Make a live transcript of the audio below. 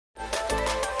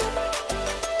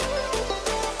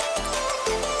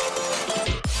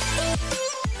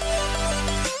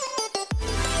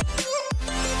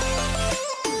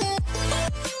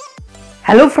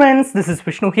Hello friends, this is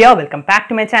Vishnu here. Welcome back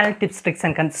to my channel Tips, Tricks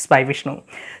and Concepts by Vishnu.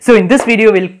 So in this video,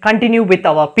 we'll continue with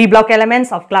our P block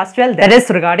elements of class 12, that is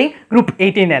regarding group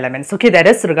 18 elements. Okay, that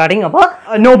is regarding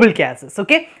our noble gases.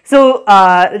 Okay, so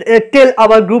till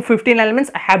our group 15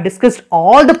 elements, I have discussed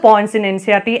all the points in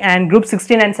NCERT, and group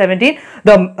 16 and 17,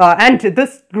 and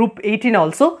this group 18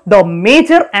 also, the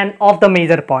major and of the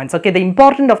major points. Okay, the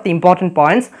important of the important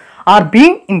points are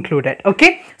being included.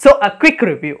 Okay, so a quick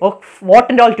review of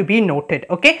what and all to be noted,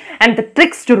 okay, and the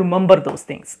tricks to remember those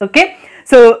things. Okay,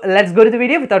 so let's go to the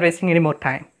video without wasting any more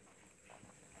time.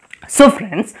 So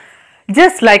friends,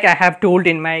 just like I have told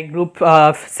in my group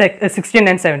 16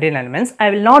 and 17 elements, I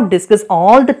will not discuss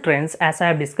all the trends as I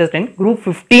have discussed in group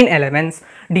 15 elements,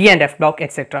 D and F block,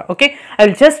 etc. Okay, I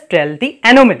will just tell the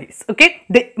anomalies, okay,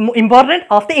 the important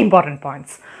of the important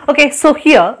points. Okay, so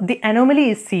here the anomaly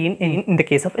is seen in the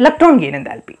case of electron gain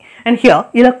enthalpy, and here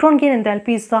electron gain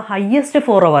enthalpy is the highest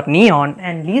for our neon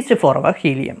and least for our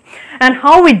helium. And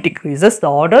how it decreases,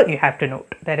 the order you have to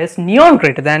note, that is neon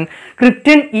greater than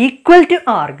krypton equal to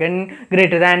argon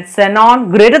greater than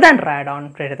xenon greater than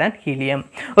radon greater than helium.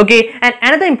 Okay, and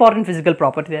another important physical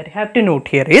property that you have to note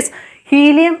here is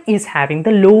helium is having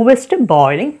the lowest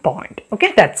boiling point.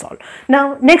 Okay, that's all.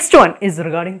 Now next one is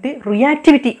regarding the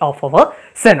reactivity of our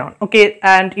xenon. Okay,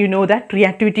 and you know that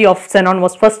reactivity of xenon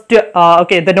was first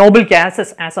the noble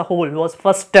gases as a whole was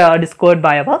first discovered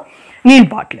by our Neil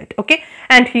Bartlett. Okay,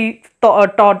 and he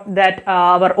taught that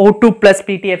our O2 plus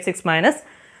PTF6 minus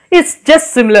is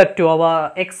just similar to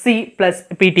our Xc plus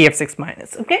PTF6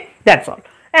 minus. Okay, that's all.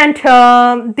 And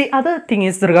the other thing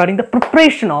is regarding the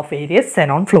preparation of various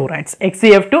xenon fluorides,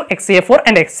 XCF2, XCF4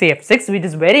 and XCF6, which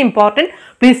is very important.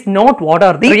 Please note what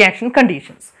are the reaction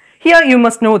conditions. Here you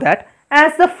must know that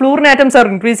as the fluorine atoms are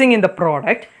increasing in the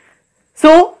product,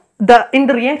 so in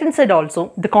the reaction side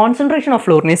also the concentration of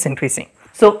fluorine is increasing.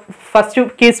 So first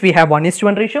case we have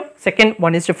 1:1 ratio, second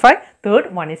 1:5,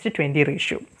 third 1:20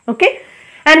 ratio. Okay,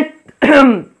 and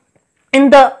in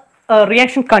the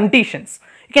reaction conditions,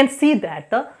 you can see that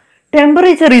the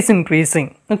temperature is increasing,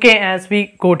 okay, as we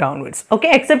go downwards. Okay,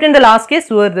 except in the last case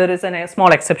where there is a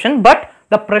small exception, but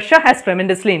the pressure has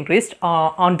tremendously increased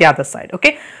on the other side.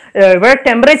 Okay, where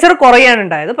temperature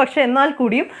കുറയാനുണ്ടായത്, പക്ഷേ എന്നാൽ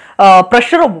കൂടിയും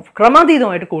pressure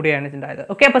ക്രമാതീതമായിട്ട് കൂടുകയാണ് ഉണ്ടായത്.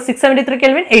 Okay, അപ്പോൾ 673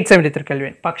 Kelvin, 873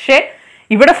 Kelvin, പക്ഷേ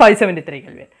ഇവിടെ 573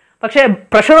 Kelvin. പക്ഷേ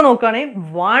pressure നോക്കുകയാണെങ്കിൽ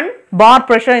 1 bar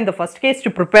pressure in the first case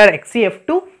to prepare XCF2,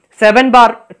 7 bar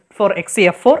for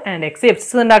XCF4 and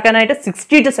XCF6 ഉണ്ടാക്കാനായിട്ട്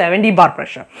 60 to 70 bar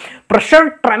pressure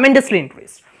tremendously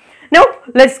increased. Now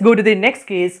let's go to the next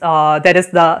case, that is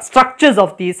the structures of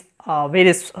these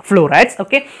various fluorides.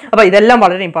 Okay, അപ്പോൾ ഇതെല്ലാം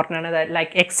വളരെ important ആണ്.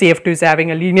 Like XCF2 is having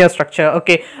a linear structure.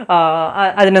 Okay,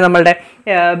 അതിന് നമ്മളുടെ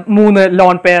 3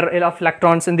 lone pair of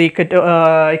electrons in the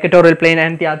equatorial plane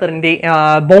and the other in the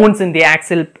bonds in the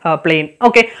axial plane.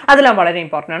 Okay, അതെല്ലാം വളരെ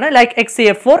important ആണ്. Like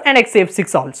XCF4 and XCF6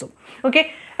 also. Okay,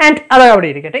 and അതൊക്കെ അവിടെ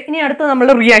ഇരിക്കട്ടെ. ഇനി അടുത്ത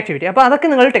നമ്മളുടെ റിയാക്ടിവിറ്റി, അപ്പോൾ അതൊക്കെ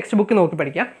നിങ്ങൾ ടെക്സ്റ്റ് ബുക്ക് നോക്കി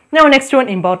പഠിക്കാം. Now next one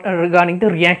important regarding the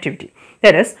reactivity,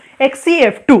 that is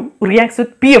XCF2 reacts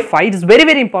with PF5. It is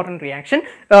very important reaction.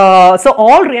 So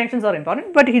all reactions are important,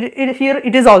 but here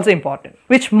it is also important,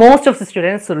 which most of the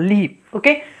students leave.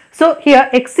 Okay, so here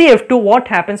XCF2, what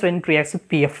happens when it reacts with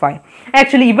PF5?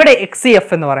 Actually ഇവിടെ XCF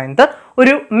എന്ന് പറയുന്നത്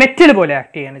ഒരു metal പോലെ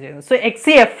act ചെയ്യാണ് ചെയ്യുന്നത്. So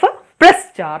XCF plus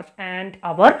charge and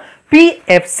our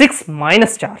PF6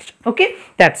 minus charge. Okay,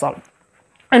 that's all.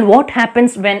 And what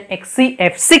happens when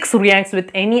XCF6 reacts with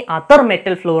any other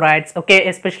metal fluorides, okay,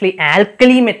 especially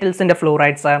alkali metals in the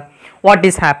fluorides? What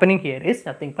is happening here is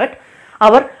nothing but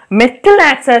our metal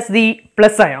acts as the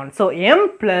plus ion. So M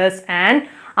plus and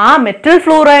our metal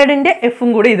fluoride in the F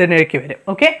കൂടി ഇതിലേക്ക് വരും.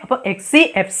 Okay, അപ്പോൾ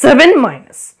XCF7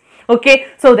 minus. Okay,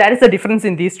 so that is the difference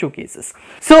in these two cases.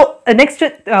 So next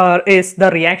is the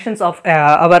reactions of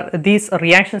these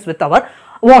reactions with our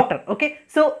water. Okay,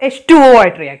 so H2O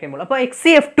ആയിട്ട് react ചെയ്യുമ്പോൾ, അപ്പോൾ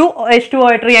XCF2 H2O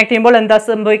ആയിട്ട് react ചെയ്യുമ്പോൾ എന്താ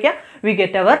സംഭവിക്കുക? We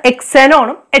get our xenon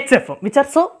HF, which are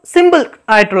so simple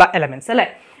ആയിട്ടുള്ള elements അല്ലേ,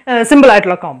 simple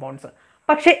ആയിട്ടുള്ള compounds.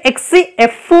 പക്ഷേ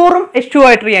XCF4 H2O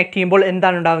ആയിട്ട് react ചെയ്യുമ്പോൾ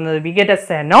എന്താണ് ഉണ്ടാകുന്നത്? We get a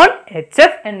xenon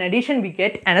HF, and in addition we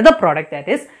get another product, that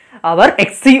is our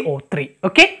XCO3.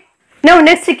 Okay, now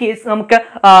next case നമുക്ക്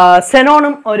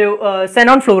xenonum ഒരു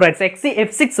xenon fluorides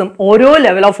XCF6 ഓരോ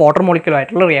ലെവൽ ഓഫ് വാട്ടർ മോളിക്യൂൾ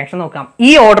ആയിട്ടുള്ള reaction നോക്കാം. ഈ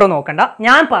ഓർഡർ നോക്കണ്ട,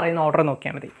 ഞാൻ പറയുന്ന ഓർഡർ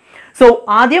നോക്കിയാൽ മതി. സോ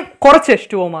ആദ്യം കുറച്ച്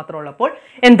H2O മാത്രം ഉള്ളപ്പോൾ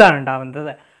എന്താണ്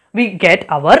ഉണ്ടാവുന്നത്? We get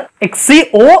our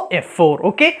XCOF4.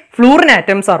 Okay, fluorine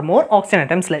atoms are more, oxygen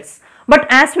atoms less. But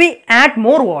as we add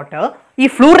more water, ഈ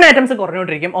fluorine atoms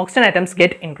കുറഞ്ഞുകൊണ്ടിരിക്കും, oxygen atoms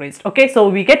get increased. Okay, so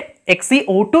we get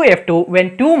XeO2F2 when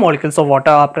 2 molecules of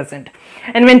water are present,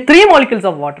 and when 3 molecules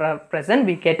of water are present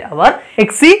we get our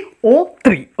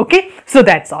XeO3. Okay, so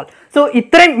that's all. So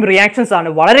ഇത്രയും reactions ആണ്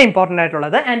വളരെ important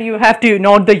ആയിട്ടുള്ളത്, and you have to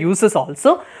note the uses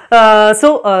also.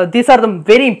 These are the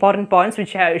very important points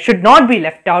which should not be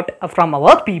left out from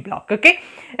our P block. Okay,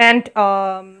 and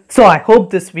so I hope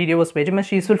this video was very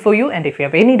much useful for you, and if you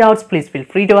have any doubts please feel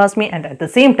free to ask me, and at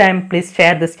the same time please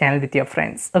share this channel with your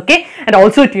friends, okay, and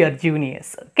also to your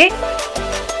juniors. Okay.